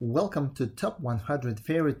Welcome to Top 100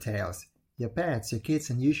 Fairy Tales your pets, your kids,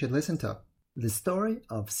 and you should listen to. The story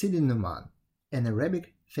of Sidi Numan, an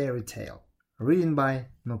Arabic fairy tale, written by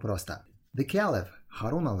Nuprosta. The Caliph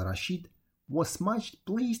Harun al-Rashid was much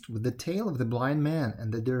pleased with the tale of the blind man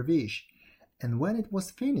and the dervish, and when it was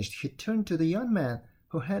finished he turned to the young man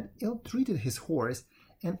who had ill-treated his horse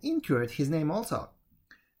and inquired his name also.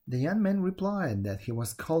 The young man replied that he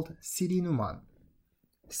was called Sidi Numan.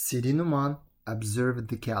 Sidi Numan, observed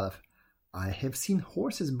the Caliph, I have seen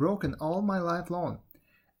horses broken all my life long,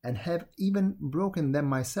 and have even broken them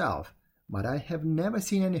myself, but I have never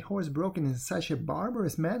seen any horse broken in such a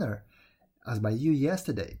barbarous manner as by you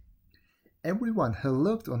yesterday. Everyone who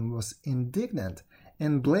looked on was indignant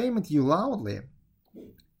and blamed you loudly.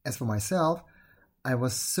 As for myself, I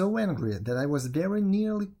was so angry that I was very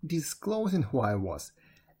nearly disclosing who I was,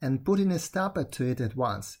 and putting a stop to it at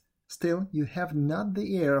once. Still, you have not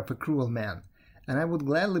the air of a cruel man, and I would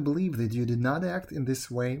gladly believe that you did not act in this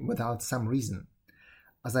way without some reason.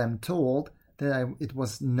 As I am told that it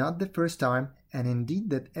was not the first time, and indeed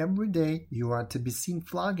that every day you are to be seen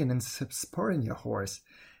flogging and spurring your horse,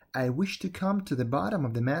 I wish to come to the bottom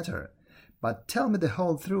of the matter, but tell me the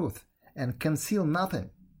whole truth, and conceal nothing.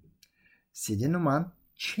 Sidi Numan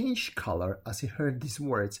changed color as he heard these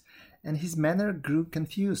words, and his manner grew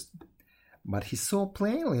confused. But he saw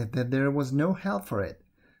plainly that there was no help for it,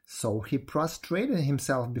 so he prostrated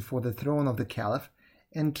himself before the throne of the Caliph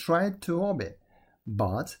and tried to obey,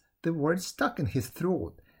 but the words stuck in his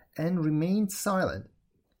throat and remained silent.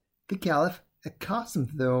 The Caliph, accustomed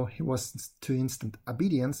though he was to instant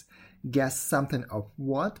obedience, guessed something of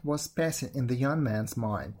what was passing in the young man's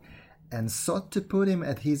mind, and sought to put him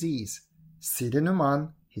at his ease. Sidi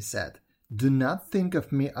Numan, he said, do not think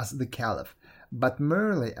of me as the Caliph, but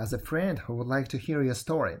merely as a friend who would like to hear your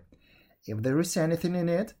story. If there is anything in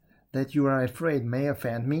it that you are afraid may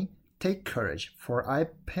offend me, take courage, for I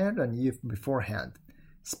pardon you beforehand.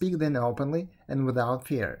 Speak then openly and without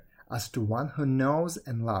fear, as to one who knows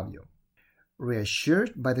and loves you.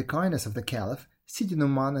 Reassured by the kindness of the Caliph, Sidi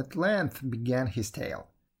Numan at length began his tale.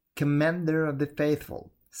 Commander of the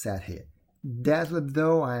faithful, said he, dazzled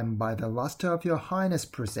though I am by the luster of your Highness'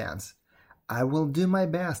 presence, I will do my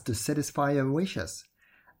best to satisfy your wishes.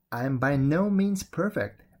 I am by no means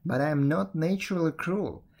perfect, but I am not naturally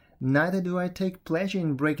cruel, neither do I take pleasure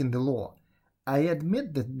in breaking the law. I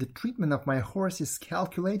admit that the treatment of my horse is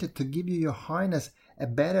calculated to give you, your Highness, a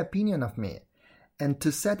bad opinion of me, and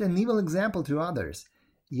to set an evil example to others,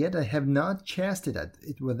 yet I have not chastised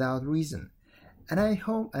it without reason, and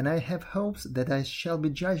I have hopes that I shall be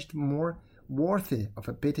judged more worthy of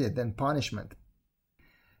a pity than punishment.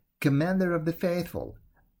 Commander of the faithful,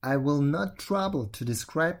 I will not trouble to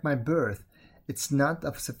describe my birth. It's not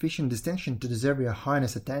of sufficient distinction to deserve your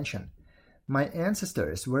Highness' attention. My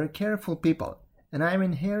ancestors were a careful people, and I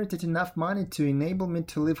inherited enough money to enable me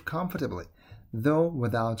to live comfortably, though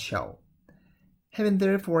without show. Having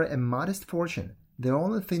therefore a modest fortune, the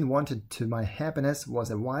only thing wanted to my happiness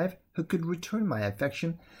was a wife who could return my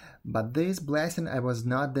affection, but this blessing I was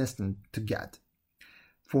not destined to get.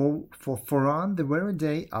 For on the very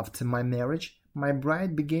day after my marriage, my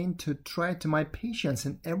bride began to try to my patience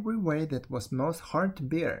in every way that was most hard to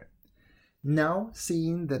bear. Now,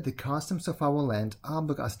 seeing that the customs of our land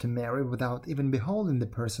oblige us to marry without even beholding the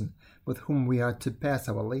person with whom we are to pass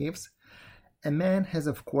our lives, a man has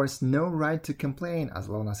of course no right to complain as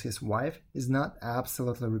long as his wife is not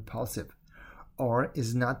absolutely repulsive, or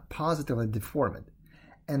is not positively deformed,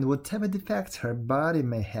 and whatever defects her body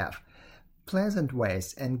may have, pleasant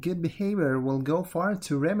ways and good behavior will go far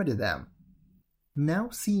to remedy them. Now,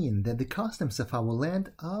 seeing that the customs of our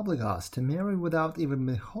land oblige us to marry without even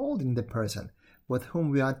beholding the person with whom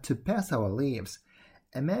we are to pass our lives,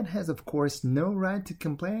 a man has of course no right to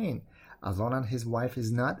complain as long as his wife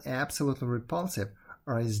is not absolutely repulsive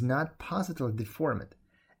or is not positively deformed,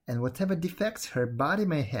 and whatever defects her body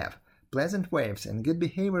may have, pleasant ways and good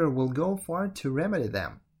behavior will go far to remedy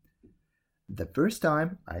them. The first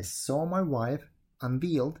time I saw my wife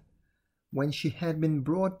unveiled, when she had been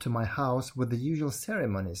brought to my house with the usual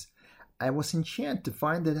ceremonies, I was enchanted to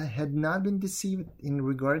find that I had not been deceived in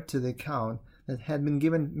regard to the account that had been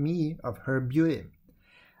given me of her beauty.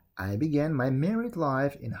 I began my married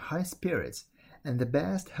life in high spirits and the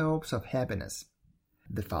best hopes of happiness.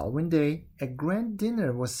 The following day a grand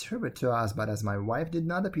dinner was served to us, but as my wife did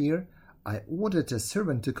not appear, I ordered a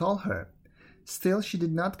servant to call her. Still she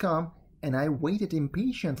did not come, and I waited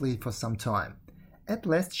impatiently for some time. At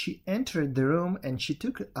last she entered the room, and she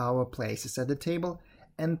took our places at the table,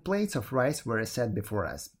 and plates of rice were set before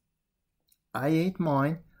us. I ate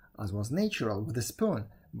mine, as was natural, with a spoon,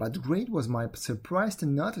 but great was my surprise to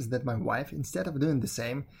notice that my wife, instead of doing the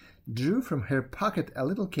same, drew from her pocket a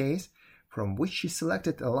little case, from which she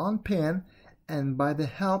selected a long pin, and by the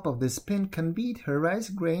help of this pin conveyed her rice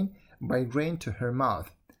grain by grain to her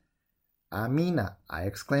mouth. "Amina," I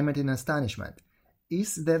exclaimed in astonishment,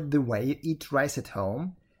 "is that the way you eat rice at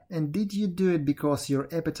home? And did you do it because your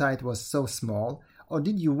appetite was so small, or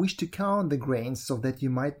did you wish to count the grains so that you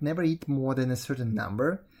might never eat more than a certain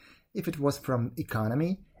number? If it was from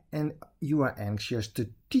economy, and you are anxious to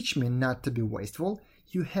teach me not to be wasteful,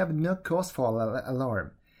 you have no cause for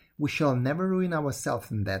alarm. We shall never ruin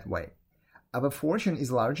ourselves in that way. Our fortune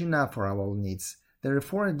is large enough for our needs.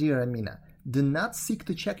 Therefore, dear Amina, do not seek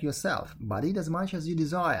to check yourself, but eat as much as you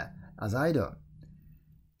desire, as I do."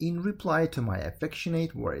 In reply to my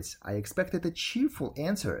affectionate words, I expected a cheerful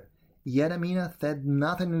answer, yet Amina said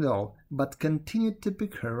nothing at all, but continued to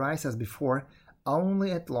pick her rice as before,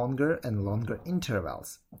 only at longer and longer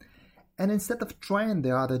intervals. And instead of trying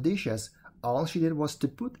the other dishes, all she did was to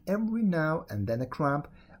put every now and then a crumb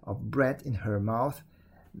of bread in her mouth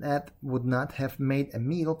that would not have made a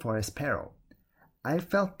meal for a sparrow. I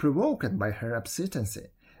felt provoked by her obstinacy,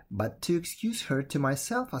 but to excuse her to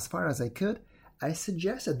myself as far as I could, I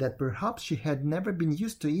suggested that perhaps she had never been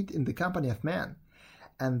used to eat in the company of men,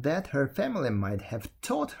 and that her family might have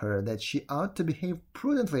taught her that she ought to behave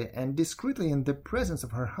prudently and discreetly in the presence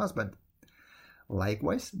of her husband.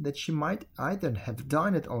 Likewise, that she might either have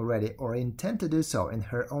done it already or intend to do so in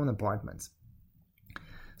her own apartments.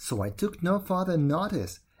 So I took no further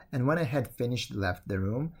notice, and when I had finished left the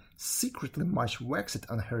room, secretly much vexed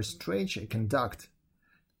on her strange conduct.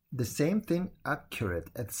 The same thing occurred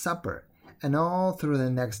at supper, and all through the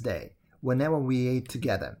next day, whenever we ate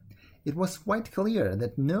together. It was quite clear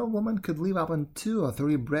that no woman could live upon 2 or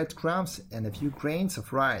 3 bread crumbs and a few grains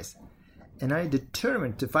of rice, and I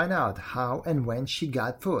determined to find out how and when she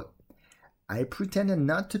got food. I pretended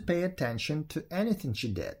not to pay attention to anything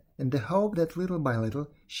she did, in the hope that little by little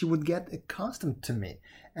she would get accustomed to me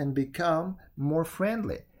and become more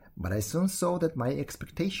friendly, but I soon saw that my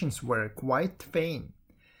expectations were quite vain.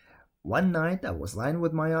 One night I was lying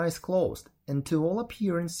with my eyes closed, and to all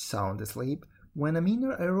appearance sound asleep, when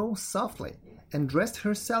Amina arose softly and dressed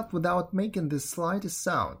herself without making the slightest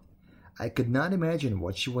sound. I could not imagine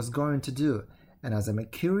what she was going to do, and as my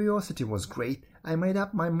curiosity was great, I made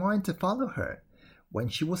up my mind to follow her. When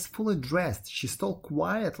she was fully dressed, she stole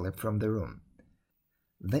quietly from the room.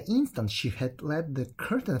 The instant she had let the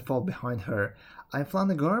curtain fall behind her, I flung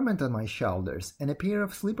a garment on my shoulders and a pair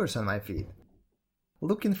of slippers on my feet.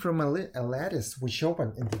 Looking from a lattice which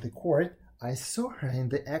opened into the court, I saw her in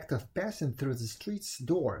the act of passing through the street's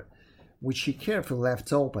door, which she carefully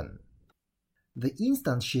left open. The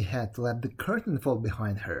instant she had let the curtain fall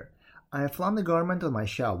behind her, I flung the garment on my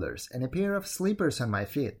shoulders and a pair of slippers on my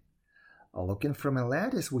feet. Looking from a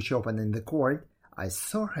lattice which opened in the court, I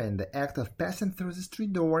saw her in the act of passing through the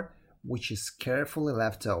street door, which is carefully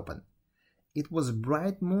left open. It was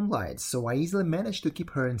bright moonlight, so I easily managed to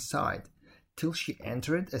keep her in sight, till she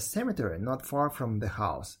entered a cemetery not far from the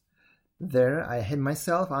house. There I hid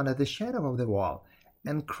myself under the shadow of the wall,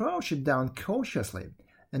 and crouched down cautiously,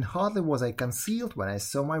 and hardly was I concealed when I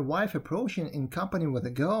saw my wife approaching in company with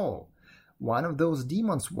a ghoul, one of those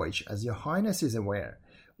demons which, as your highness is aware,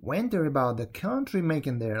 wander about the country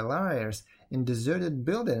making their lairs in deserted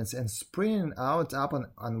buildings and springing out upon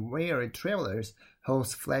unwary travellers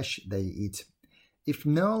whose flesh they eat. If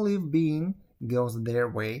no live being goes their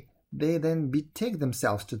way, they then betake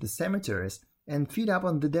themselves to the cemeteries and feed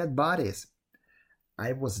upon the dead bodies.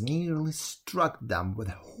 I was nearly struck dumb with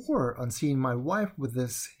horror on seeing my wife with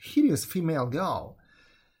this hideous female ghoul.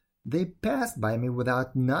 They passed by me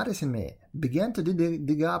without noticing me, began to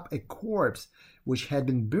dig up a corpse which had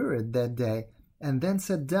been buried that day, and then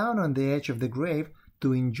sat down on the edge of the grave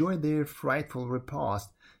to enjoy their frightful repast,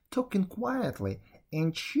 talking quietly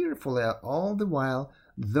and cheerfully all the while,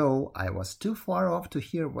 though I was too far off to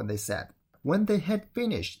hear what they said. When they had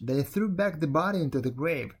finished, they threw back the body into the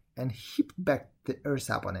grave and heaped back the earth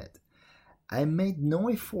upon it. I made no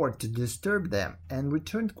effort to disturb them, and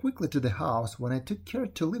returned quickly to the house, when I took care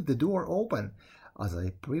to leave the door open, as I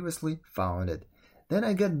previously found it. Then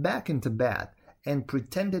I got back into bed, and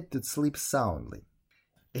pretended to sleep soundly.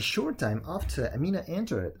 A short time after, Amina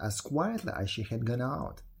entered as quietly as she had gone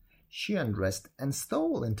out. She undressed and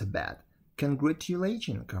stole into bed,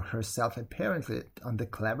 congratulating herself apparently on the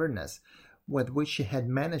cleverness with which she had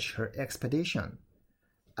managed her expedition.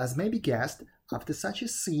 As may be guessed, after such a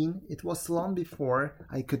scene, it was long before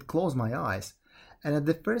I could close my eyes, and at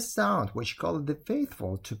the first sound which called the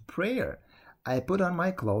faithful to prayer, I put on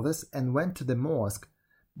my clothes and went to the mosque,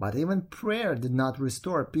 But even prayer did not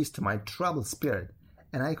restore peace to my troubled spirit,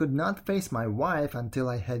 and I could not face my wife until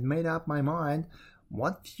I had made up my mind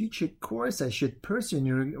what future course I should pursue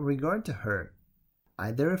in regard to her.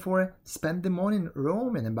 I therefore spent the morning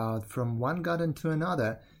roaming about from one garden to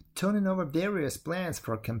another, turning over various plans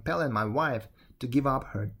for compelling my wife to give up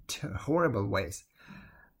her horrible ways.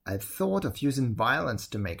 I thought of using violence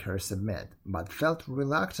to make her submit, but felt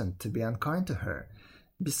reluctant to be unkind to her.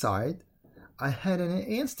 Besides, I had an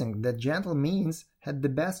instinct that gentle means had the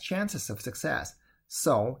best chances of success,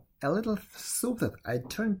 so, a little soothed, I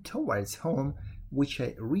turned towards home, which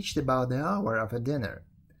I reached about the hour of dinner.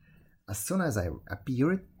 As soon as I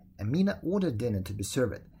appeared, Amina ordered dinner to be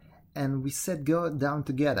served, and we sat down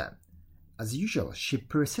together. As usual, she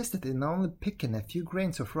persisted in only picking a few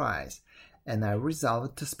grains of rice, and I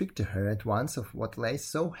resolved to speak to her at once of what lay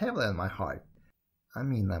so heavily on my heart.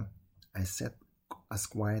 "Amina," I said as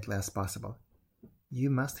quietly as possible, "you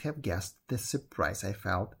must have guessed the surprise I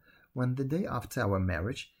felt when the day after our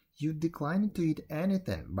marriage you declined to eat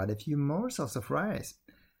anything but a few morsels of rice,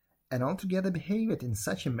 and altogether behaved in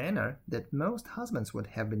such a manner that most husbands would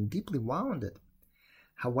have been deeply wounded.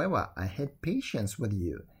 However, I had patience with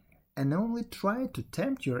you, and only tried to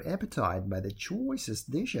tempt your appetite by the choicest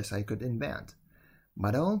dishes I could invent,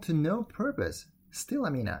 but all to no purpose. Still,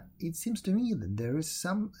 Amina, it seems to me that there is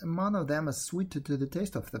some among of them as sweet to the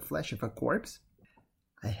taste of the flesh of a corpse."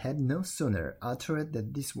 I had no sooner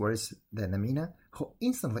uttered these words than Amina, who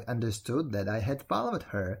instantly understood that I had followed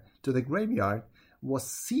her to the graveyard, was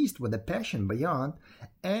seized with a passion beyond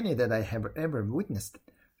any that I have ever witnessed.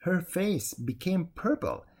 Her face became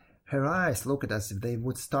purple, her eyes looked as if they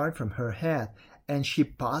would start from her head, and she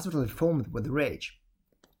positively foamed with rage.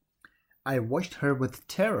 I watched her with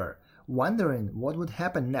terror, wondering what would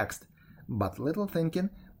happen next, but little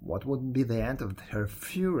thinking what would be the end of her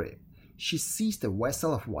fury. She seized a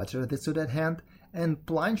vessel of water that stood at hand, and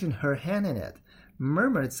plunging her hand in it,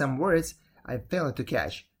 murmured some words I failed to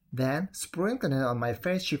catch. Then, sprinkling it on my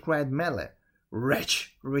face, she cried madly,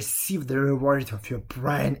 "Wretch, receive the reward of your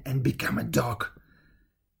pride and become a dog!"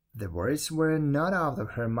 The words were not out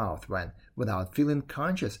of her mouth when, without feeling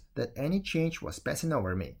conscious that any change was passing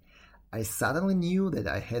over me, I suddenly knew that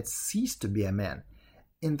I had ceased to be a man.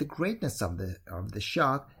 In the greatness of the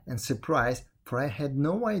shock and surprise, for I had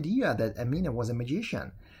no idea that Amina was a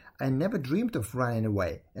magician, I never dreamed of running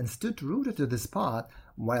away, and stood rooted to the spot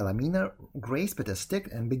while Amina grasped a stick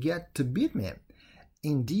and began to beat me.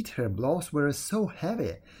 Indeed, her blows were so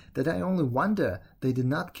heavy that I only wonder they did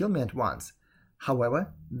not kill me at once.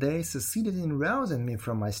 However, they succeeded in rousing me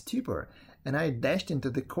from my stupor, and I dashed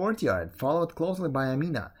into the courtyard, followed closely by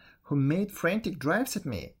Amina, who made frantic drives at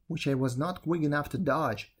me, which I was not quick enough to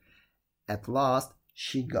dodge. At last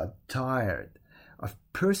she got tired of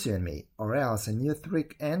pursuing me, or else a new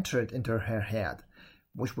trick entered into her head,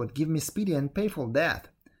 which would give me speedy and painful death.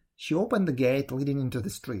 She opened the gate leading into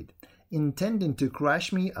the street, intending to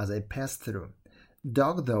crush me as I passed through.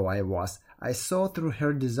 Dog though I was, I saw through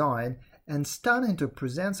her design, and stunned into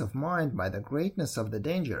presence of mind by the greatness of the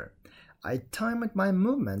danger, I timed my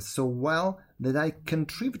movements so well that I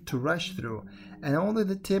contrived to rush through, and only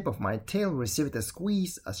the tip of my tail received a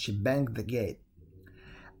squeeze as she banged the gate.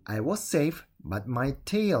 I was safe, but my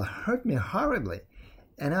tail hurt me horribly,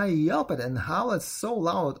 and I yelped and howled so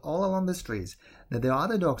loud all along the streets that the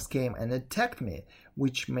other dogs came and attacked me,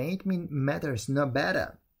 which made matters no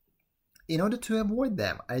better. In order to avoid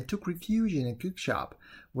them, I took refuge in a cook shop,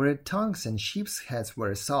 where tongues and sheep's heads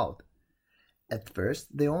were sold. At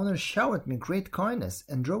first, the owner showered me great kindness,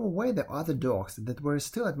 and drove away the other dogs that were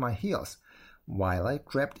still at my heels, while I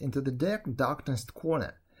crept into the darkest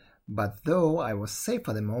corner. But though I was safe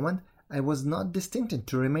for the moment, I was not destined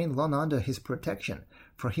to remain long under his protection,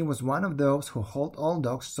 for he was one of those who hold all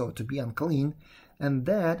dogs so to be unclean, and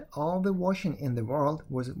that all the washing in the world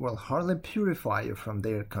will hardly purify you from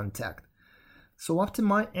their contact. So after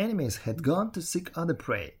my enemies had gone to seek other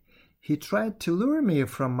prey, he tried to lure me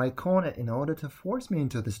from my corner in order to force me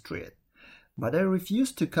into the street. But I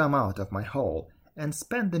refused to come out of my hole, and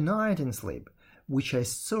spent the night in sleep, which I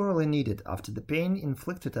sorely needed after the pain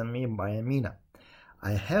inflicted on me by Amina.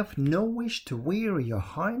 I have no wish to weary your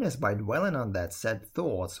highness by dwelling on that sad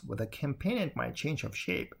thoughts which accompanied my change of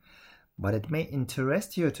shape, but it may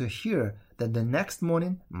interest you to hear that the next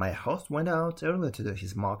morning my host went out early to do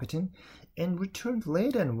his marketing, and returned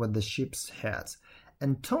laden with the sheep's heads,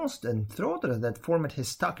 and tossed and throated that formed his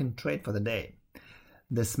stock in trade for the day.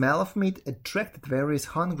 The smell of meat attracted various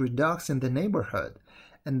hungry dogs in the neighborhood,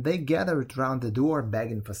 and they gathered round the door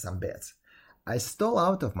begging for some bits. I stole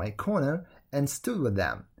out of my corner and stood with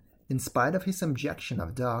them. In spite of his objection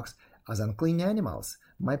of dogs as unclean animals,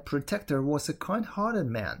 My protector was a kind-hearted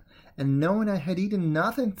man, and knowing I had eaten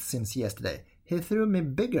nothing since yesterday, he threw me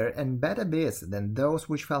bigger and better bits than those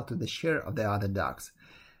which fell to the share of the other dogs.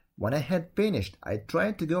 When I had finished, I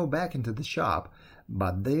tried to go back into the shop,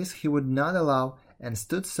 but this he would not allow, and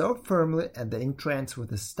stood so firmly at the entrance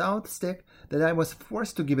with a stout stick that I was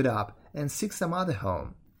forced to give it up and seek some other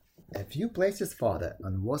home. A few places farther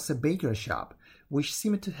on was a baker's shop, which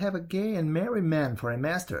seemed to have a gay and merry man for a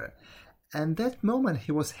master, and that moment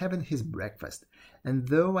he was having his breakfast, and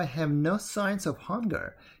though I have no signs of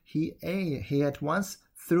hunger, he at once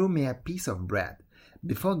threw me a piece of bread.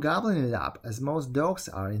 Before gobbling it up, as most dogs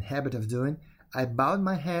are in habit of doing, I bowed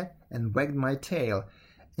my head and wagged my tail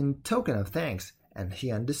in token of thanks, and he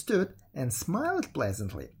understood and smiled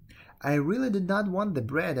pleasantly. I really did not want the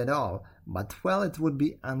bread at all, but felt it would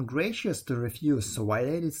be ungracious to refuse, so I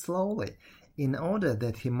ate it slowly, in order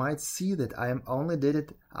that he might see that I only did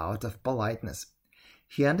it out of politeness.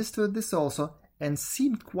 He understood this also, and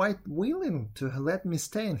seemed quite willing to let me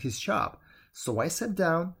stay in his shop, so I sat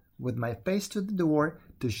down, with my face to the door,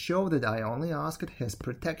 to show that I only asked his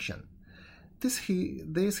protection. This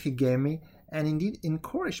he gave me, and indeed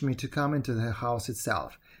encouraged me to come into the house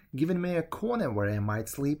itself, giving me a corner where I might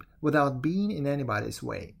sleep without being in anybody's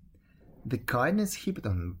way. The kindness heaped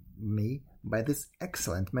on me by this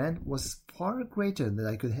excellent man was far greater than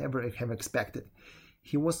I could ever have expected.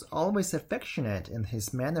 He was always affectionate in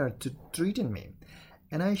his manner to treating me,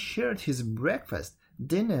 and I shared his breakfast,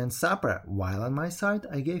 dinner, and supper, while on my side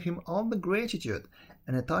I gave him all the gratitude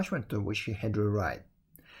and attachment to which he had a right.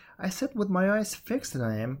 I sat with my eyes fixed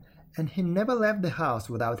on him, and he never left the house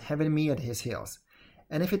without having me at his heels.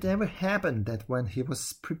 And if it ever happened that when he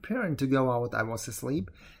was preparing to go out I was asleep,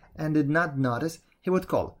 and did not notice, he would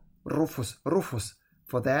call, "Rufus, Rufus,"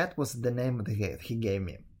 for that was the name he gave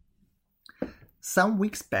me. Some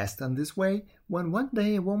weeks passed on this way, when one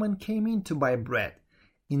day a woman came in to buy bread.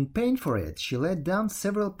 In paying for it, she laid down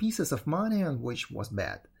several pieces of money on which was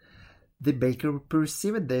bet. The baker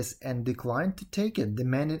perceived this and declined to take it,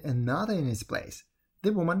 demanding another in its place.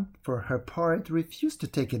 The woman, for her part, refused to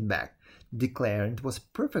take it back, declaring it was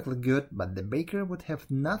perfectly good, but the baker would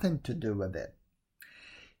have nothing to do with it.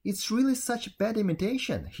 "It's really such bad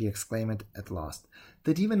imitation," he exclaimed at last,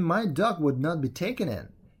 "that even my dog would not be taken in.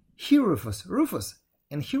 Here, Rufus, Rufus!"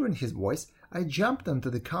 And hearing his voice, I jumped onto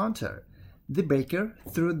the counter. The baker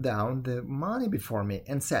threw down the money before me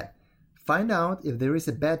and said, "Find out if there is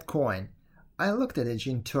a bad coin." I looked at it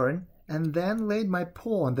in turn, and then laid my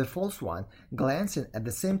paw on the false one, glancing at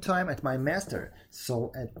the same time at my master,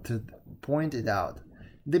 so as to point it out.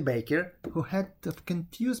 The baker, who had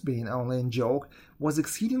confused being only in joke, was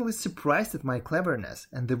exceedingly surprised at my cleverness,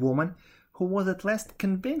 and the woman, who was at last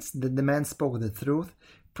convinced that the man spoke the truth,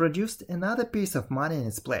 produced another piece of money in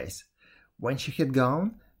its place. When she had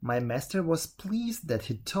gone, my master was pleased that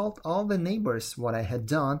he told all the neighbors what I had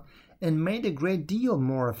done, and made a great deal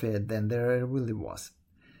more of it than there really was.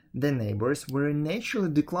 The neighbors were naturally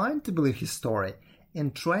declined to believe his story,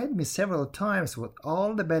 and tried me several times with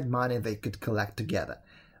all the bad money they could collect together,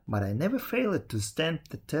 but I never failed to stand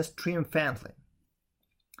the test triumphantly.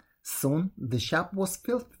 Soon the shop was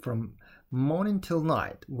filled from morning till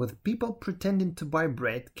night, with people pretending to buy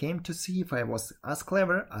bread came to see if I was as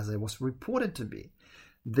clever as I was reported to be.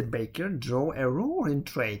 The baker drew a roaring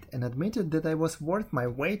trade and admitted that I was worth my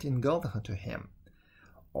weight in gold to him.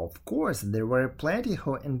 Of course, there were plenty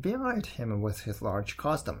who envied him with his large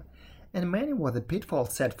custom, and many were the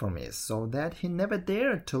pitfalls set for me, so that he never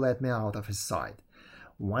dared to let me out of his sight.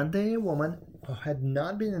 One day a woman, who had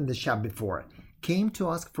not been in the shop before, came to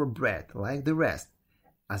ask for bread like the rest.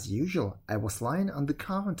 As usual, I was lying on the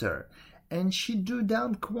counter, and she drew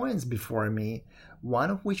down coins before me, one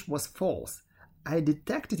of which was false. I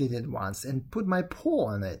detected it at once and put my paw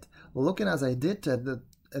on it, looking as I did at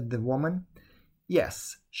the woman.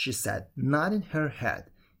 "Yes," she said, nodding her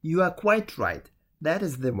head, "you are quite right. That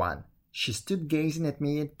is the one." She stood gazing at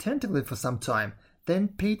me attentively for some time, then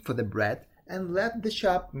paid for the bread, and left the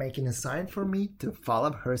shop, making a sign for me to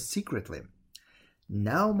follow her secretly.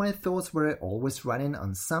 Now my thoughts were always running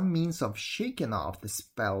on some means of shaking off the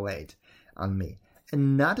spell laid on me,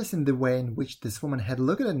 and noticing the way in which this woman had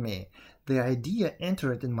looked at me, the idea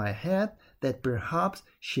entered in my head that perhaps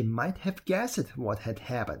she might have guessed what had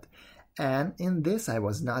happened, and in this I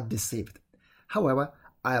was not deceived. However,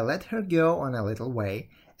 I let her go on a little way,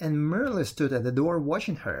 and merely stood at the door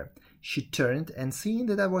watching her. She turned, and seeing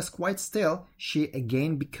that I was quite still, she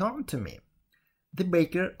again beckoned to me. The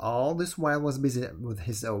baker all this while was busy with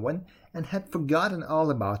his oven, and had forgotten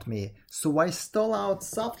all about me, so I stole out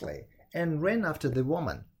softly, and ran after the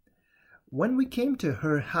woman. When we came to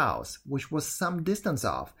her house, which was some distance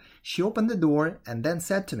off, she opened the door and then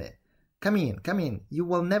said to me, come in, you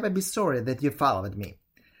will never be sorry that you followed me."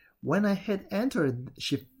 When I had entered,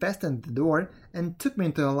 she fastened the door and took me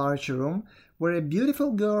into a large room where a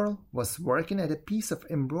beautiful girl was working at a piece of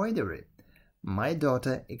embroidery. "My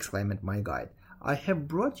daughter," exclaimed my guide, "I have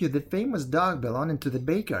brought you the famous dog belonging to the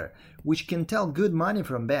baker, which can tell good money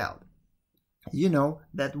from bad. You know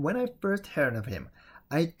that when I first heard of him,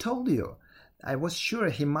 I told you I was sure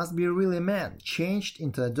he must be really a man, changed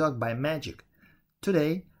into a dog by magic.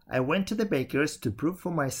 Today I went to the baker's to prove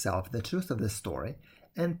for myself the truth of the story,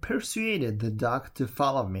 and persuaded the dog to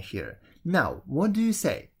follow me here. Now, what do you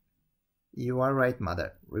say?" "You are right,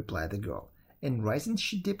 mother," replied the girl, and rising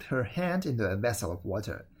she dipped her hand into a vessel of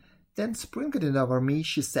water. Then sprinkling it over me,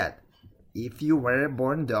 she said, "If you were a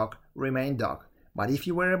born dog, remain dog, but if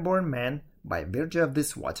you were a born man, by virtue of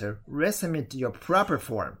this water, resume to your proper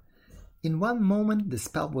form." In one moment the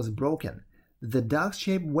spell was broken. The dog's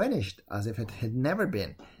shape vanished as if it had never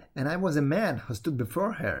been, and I was a man who stood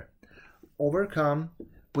before her. Overcome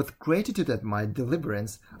with gratitude at my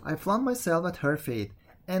deliverance, I flung myself at her feet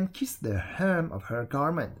and kissed the hem of her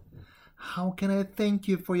garment. "How can I thank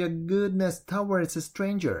you for your goodness towards a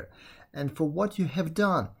stranger, and for what you have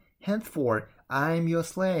done? Henceforth I am your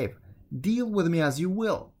slave. Deal with me as you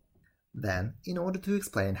will." Then, in order to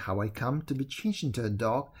explain how I come to be changed into a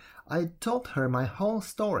dog, I told her my whole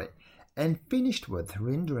story, and finished with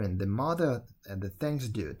rendering the mother the thanks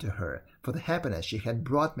due to her for the happiness she had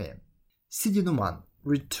brought me. "Sidi Nouman,"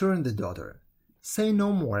 returned the daughter, "say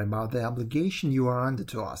no more about the obligation you are under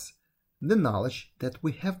to us. The knowledge that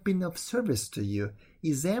we have been of service to you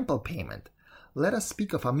is ample payment. Let us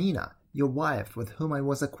speak of Amina, your wife, with whom I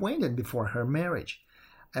was acquainted before her marriage.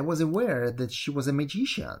 I was aware that she was a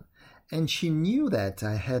magician, and she knew that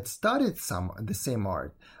I had studied the same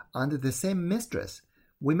art under the same mistress.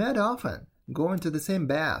 We met often, going to the same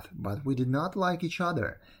bath, but we did not like each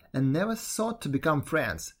other, and never sought to become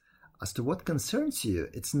friends. As to what concerns you,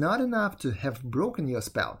 it's not enough to have broken your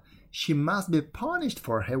spell. She must be punished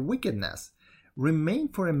for her wickedness. Remain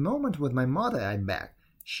for a moment with my mother, I beg,"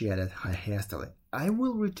 she added hastily. "I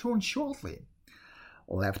will return shortly."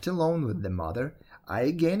 Left alone with the mother, I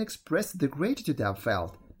again expressed the gratitude I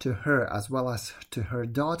felt to her as well as to her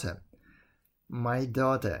daughter. "My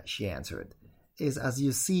daughter," she answered, "is, as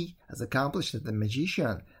you see, as accomplished as a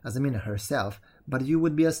magician as Amina herself, but you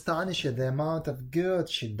would be astonished at the amount of good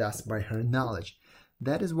she does by her knowledge.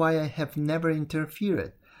 That is why I have never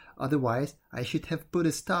interfered. Otherwise, I should have put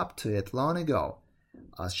a stop to it long ago."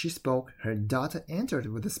 As she spoke, her daughter entered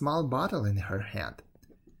with a small bottle in her hand.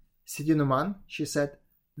 "Sidi Nouman," she said,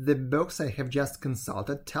 "the books I have just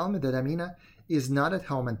consulted tell me that Amina is not at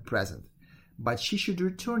home at present, but she should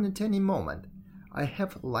return at any moment. I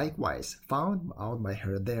have likewise found out by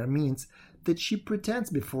their means that she pretends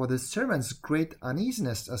before the servants great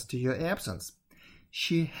uneasiness as to your absence.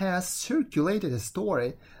 She has circulated a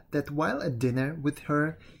story that while at dinner with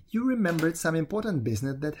her you remembered some important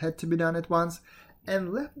business that had to be done at once,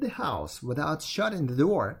 and left the house without shutting the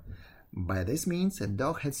door. By this means a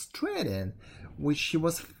dog had strayed in, which she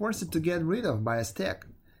was forced to get rid of by a stick.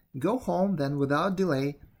 Go home then without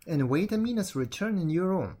delay, and wait Amina's return in your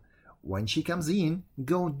room. When she comes in,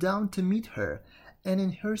 go down to meet her, and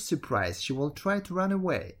in her surprise she will try to run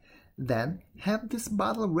away. Then have this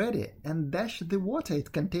bottle ready, and dash the water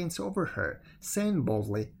it contains over her, saying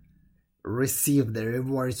boldly, 'Receive the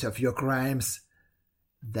rewards of your crimes.'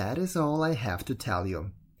 That is all I have to tell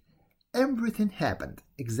you." Everything happened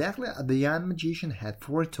exactly as the young magician had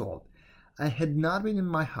foretold. I had not been in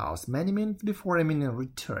my house many minutes before Amina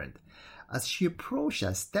returned. As she approached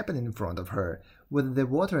us, stepping in front of her, with the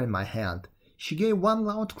water in my hand, she gave one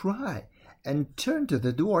loud cry, and turned to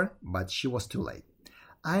the door, but she was too late.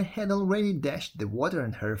 I had already dashed the water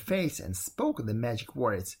in her face and spoke the magic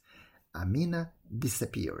words. Amina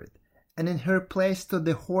disappeared, and in her place stood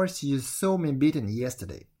the horse you saw me beating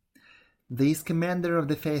yesterday. This commander of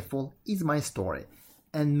the faithful is my story,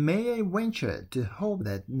 and may I venture to hope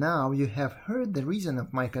that now you have heard the reason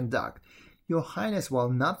of my conduct, your highness will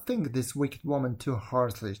not think this wicked woman too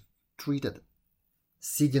harshly treated."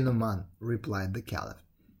 "Sidi Nouman," replied the Caliph,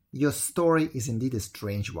 "your story is indeed a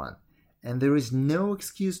strange one, and there is no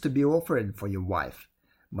excuse to be offered for your wife.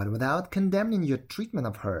 But without condemning your treatment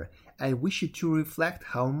of her, I wish you to reflect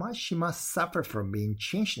how much she must suffer from being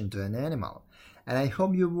changed into an animal, and I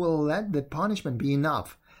hope you will let the punishment be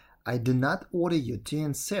enough. I do not order you to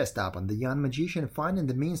insist upon the young magician finding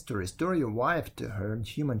the means to restore your wife to her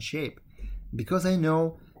human shape, because I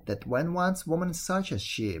know that when once women such as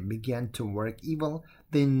she begin to work evil,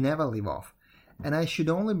 they never leave off, and I should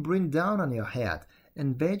only bring down on your head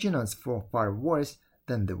and vengeance far worse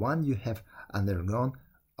than the one you have undergone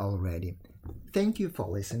already. Thank you for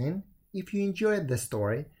listening. If you enjoyed the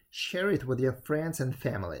story, share it with your friends and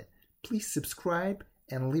family. Please subscribe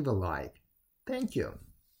and leave a like. Thank you.